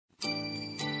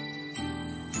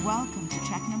welcome to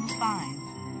track number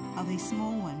 5 of A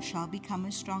Small One Shall Become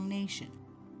a Strong Nation.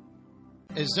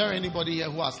 Is there anybody here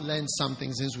who has learned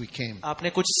something since we came? आपने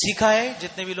कुछ सीखा है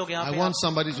जितने भी लोग यहाँ I पे want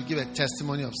somebody to give a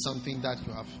testimony of something that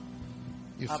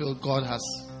you feel God has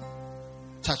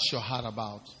touched your heart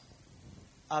about.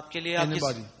 आपके लिए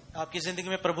Anybody? आपकी जिंदगी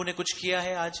में प्रभु ने कुछ किया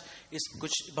है, आज इस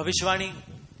कुछ भविष्यवाणी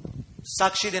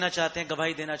साक्षी देना चाहते हैं,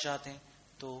 गवाही देना चाहते हैं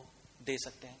तो दे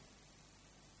सकते हैं।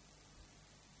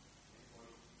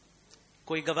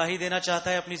 कोई गवाही देना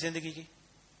चाहता है अपनी जिंदगी की?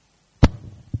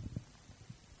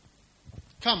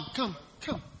 Come.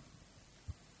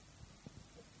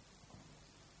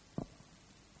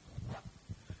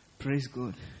 Praise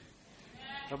God.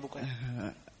 प्रभु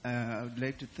का I would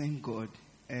like to thank God.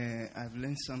 I've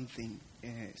learned something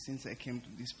since I came to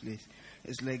this place.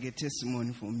 It's like a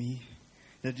testimony for me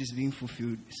that is being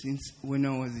fulfilled. Since when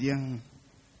I was young,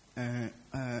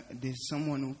 there's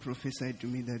someone who prophesied to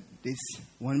me that there's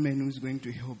one man who's going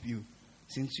to help you.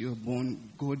 Since you're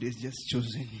born, God has just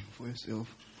chosen you for yourself.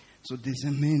 So there's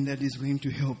a man that is going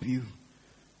to help you.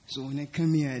 So when I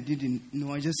came here, I didn't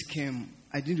know. I just came.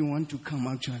 I didn't want to come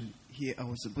actually here. I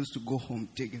was supposed to go home,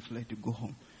 take a flight to go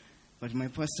home. But my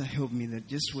pastor helped me that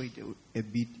just wait a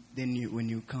bit. Then when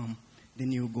you come,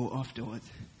 then you go afterwards.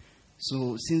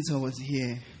 So since I was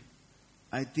here,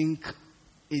 I think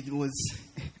it was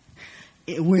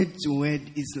word to word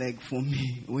is like for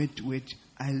me, word to word.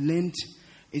 I learned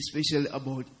especially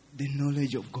about the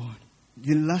knowledge of God.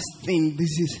 The last thing,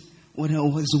 this is what I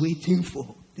was waiting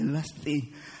for. The last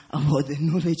thing about the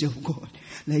knowledge of God.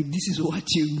 Like this is what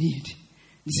you need.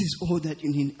 This is all that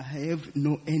you need. I have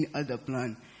no any other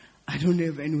plan. I don't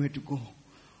have anywhere to go.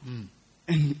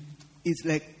 And it's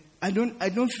like I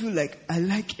don't feel like I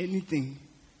like anything.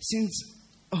 Since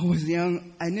I was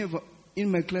young, I never in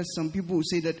my class some people would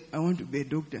say that I want to be a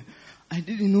doctor. I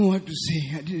didn't know what to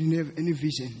say. I didn't have any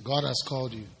vision. God has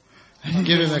called you.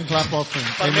 Give him a clap offering.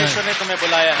 परमेश्वर ने तुम्हें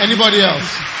बुलाया है। Anybody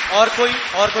else? और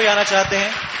कोई आना चाहते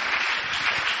हैं?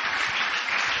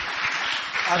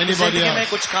 आपकी जिंदगी में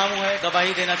कुछ काम हुआ है,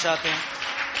 गवाही देना चाहते हैं?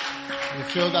 You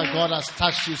feel that God has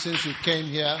touched you since you came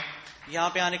here? यहाँ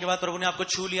पे आने के बाद प्रभु ने आपको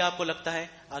छू लिया, आपको लगता है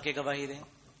आके गवाही दें।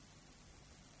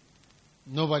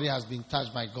 Nobody has been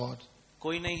touched by God.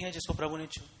 कोई नहीं है जिसको प्रभु ने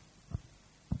छू।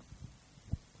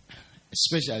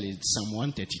 Especially Psalm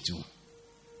 132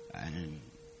 and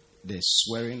the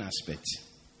swearing aspect.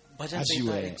 As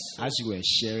you were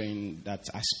sharing that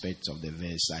aspect of the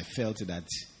verse, I felt that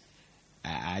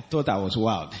I thought I was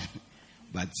wild,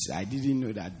 but I didn't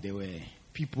know that there were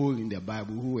people in the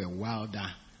Bible who were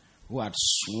wilder, who had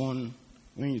sworn.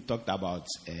 When you talked about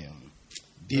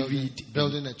David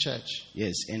building a church,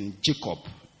 yes, and Jacob,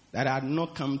 that had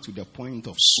not come to the point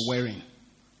of swearing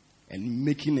and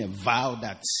making a vow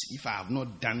that if I have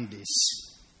not done this,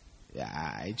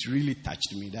 it really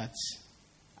touched me, that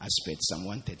aspect, Psalm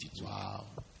 132. Wow.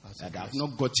 That I've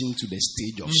not gotten to the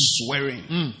stage of swearing.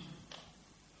 Really,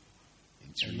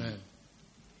 amen.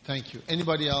 Thank you.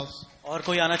 Anybody else? और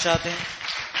कोई आना चाहते हैं?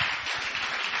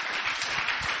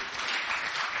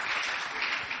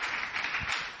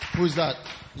 Who's that?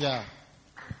 Yeah.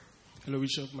 Hello,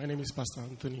 Bishop. My name is Pastor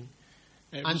Anthony.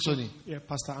 Anthony? Bishop, yeah,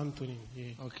 Pastor Anthony.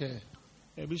 Yeah. Okay.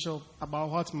 Bishop, about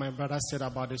what my brother said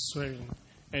about the swearing,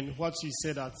 and what he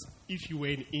said that if you were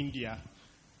in India,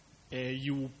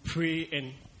 you would pray,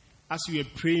 and as you were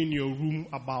praying in your room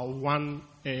about one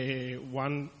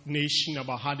nation,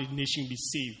 about how the nation be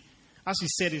saved. As you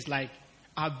said, it's like,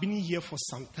 I've been here for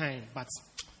some time, but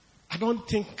I don't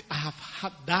think I have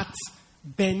had that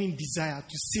burning desire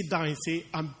to sit down and say,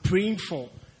 I'm praying for,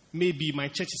 maybe my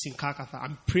church is in Calcutta,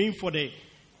 I'm praying for the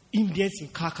Indians in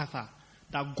Calcutta,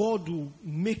 that God will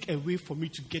make a way for me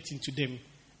to get into them.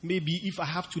 Maybe if I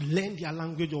have to learn their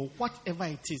language or whatever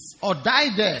it is. Or die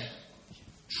there.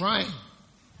 Trying.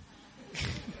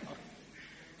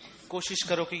 कोशिश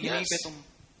करो कि यहीं पे तुम।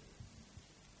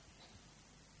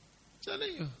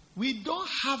 Telling you, we don't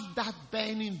have that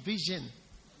burning vision.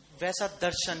 वैसा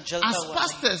दर्शन जलता as हुआ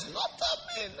pastors, not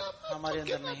I'm not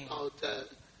talking about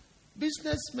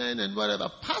businessmen and whatever.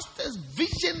 Pastors,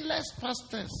 visionless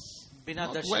pastors. बिना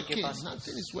Not दर्शन working. के पास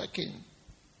Nothing is working.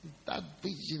 That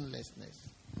visionlessness.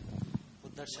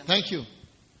 Darshan. Thank you.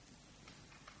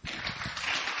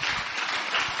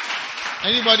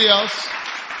 Anybody else?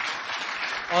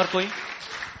 और कोई?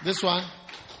 This one.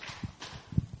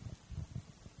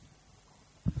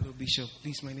 Hello, Bishop.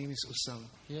 Please, my name is Osam.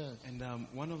 Yes. And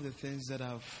one of the things that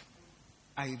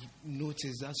I've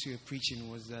noticed as you were preaching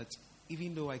was that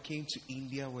even though I came to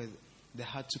India where they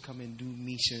had to come and do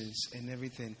missions and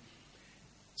everything,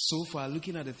 so far,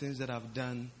 looking at the things that I've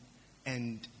done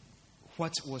and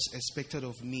what was expected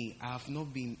of me. I have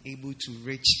not been able to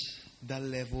reach that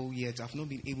level yet. I've not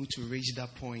been able to reach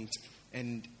that point.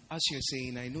 And as you're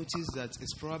saying, I noticed that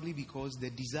it's probably because the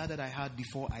desire that I had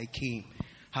before I came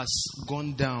has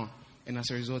gone down. And as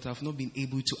a result, I've not been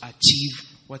able to achieve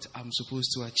what I'm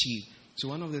supposed to achieve. So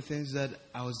one of the things that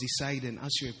I was deciding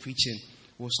as you were preaching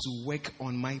was to work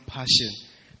on my passion,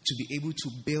 to be able to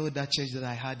build that church that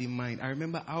I had in mind. I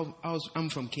remember I'm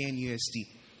from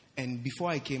KNUST. And before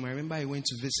I came, I remember I went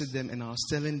to visit them and I was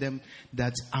telling them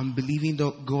that I'm believing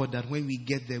God that when we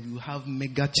get there, we will have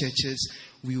mega churches,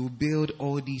 we will build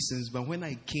all these things. But when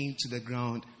I came to the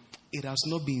ground, it has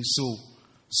not been so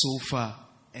far.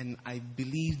 And I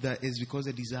believe that it's because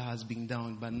the desire has been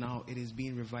down, but now it is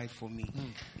being revived for me.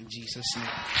 In Jesus' name.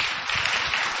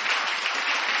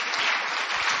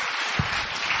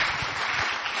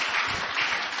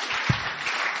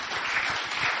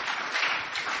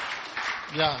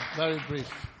 Yeah, very brief.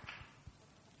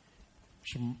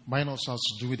 So mine also has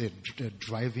to do with the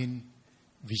driving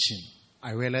vision.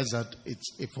 I realize that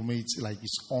for me it's like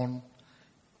it's on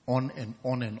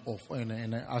and off.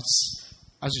 And as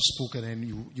you spoke, and then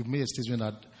you made a statement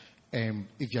that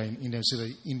if you're in India, so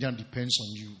the Indian depends on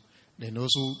you. Then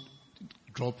also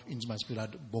drop into my spirit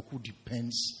that Boku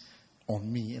depends on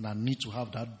me, and I need to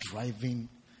have that driving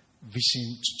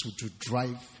vision to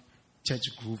drive church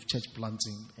growth, church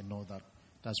planting, and all that.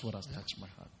 That's what has touched my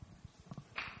heart.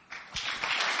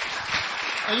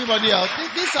 Anybody else?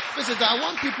 These are visitors. I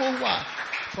want people who are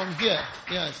from here.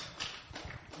 Yes.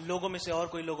 लोगों में से और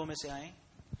कोई लोगों में से आए.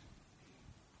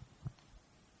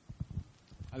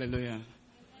 Hallelujah.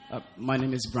 My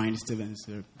name is Brian Stevens,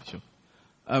 Bishop.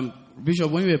 Bishop,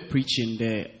 when we were preaching,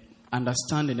 the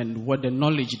understanding and what the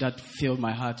knowledge that filled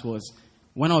my heart was,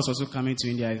 when I was also coming to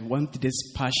India, I wanted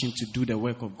this passion to do the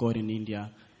work of God in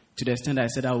India. To the extent that I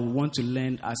said I would want to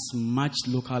learn as much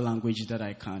local language that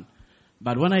I can.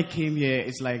 But when I came here,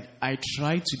 it's like I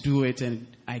tried to do it and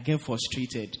I get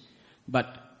frustrated.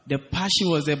 But the passion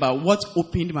was there. But what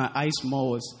opened my eyes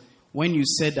more was when you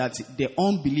said that the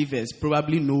unbelievers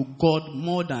probably know God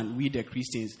more than we the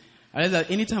Christians. I realized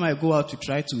that anytime I go out to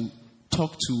try to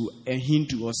talk to a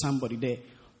Hindu or somebody, the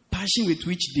passion with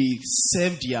which they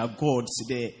serve their gods,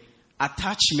 the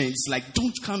attachments, like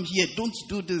don't come here, don't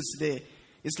do this,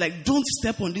 it's like, don't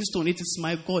step on this stone. It is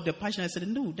my God. The passion. I said,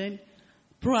 no, then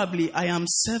probably I am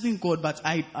serving God, but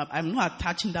I'm not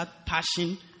attaching that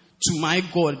passion to my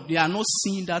God. They are not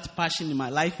seeing that passion in my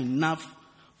life enough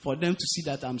for them to see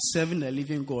that I'm serving the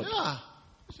living God. Yeah.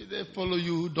 See, they follow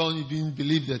you who don't even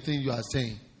believe the thing you are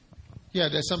saying. Yeah,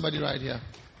 there's somebody right here.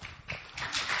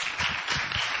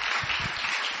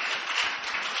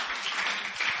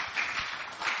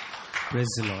 Praise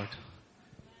the Lord.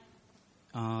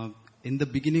 In the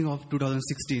beginning of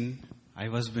 2016, I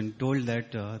was been told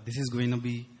that this is going to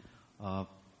be a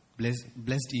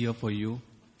blessed year for you.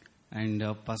 And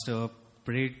Pastor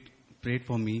prayed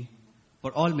for me,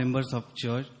 for all members of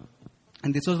church.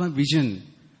 And this was my vision.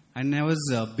 And I was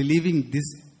believing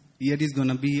this year is going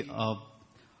to be a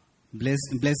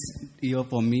blessed year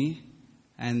for me.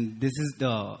 And this is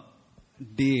the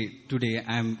day today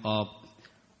I'm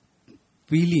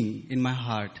feeling in my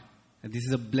heart that this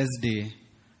is a blessed day.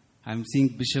 I'm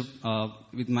seeing Bishop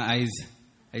with my eyes.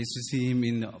 I used to see him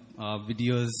in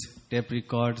videos, tape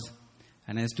records,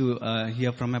 and I used to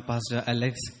hear from my pastor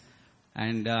Alex.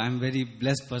 And I'm a very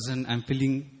blessed person. I'm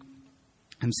seeing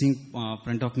in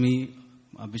front of me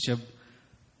Bishop,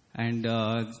 and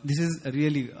this is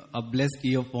really a blessed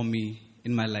year for me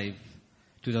in my life,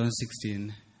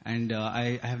 2016. And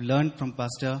I have learned from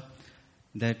Pastor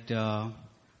that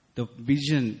the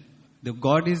vision. The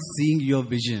God is seeing your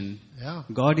vision. Yeah.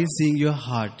 God is seeing your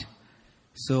heart.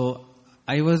 So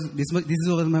this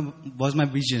was my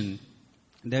vision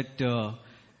that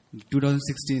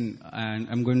 2016, and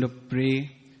I'm going to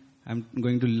pray. I'm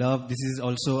going to love. This is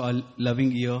also a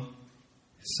loving year.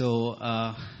 So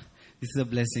this is a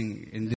blessing in this.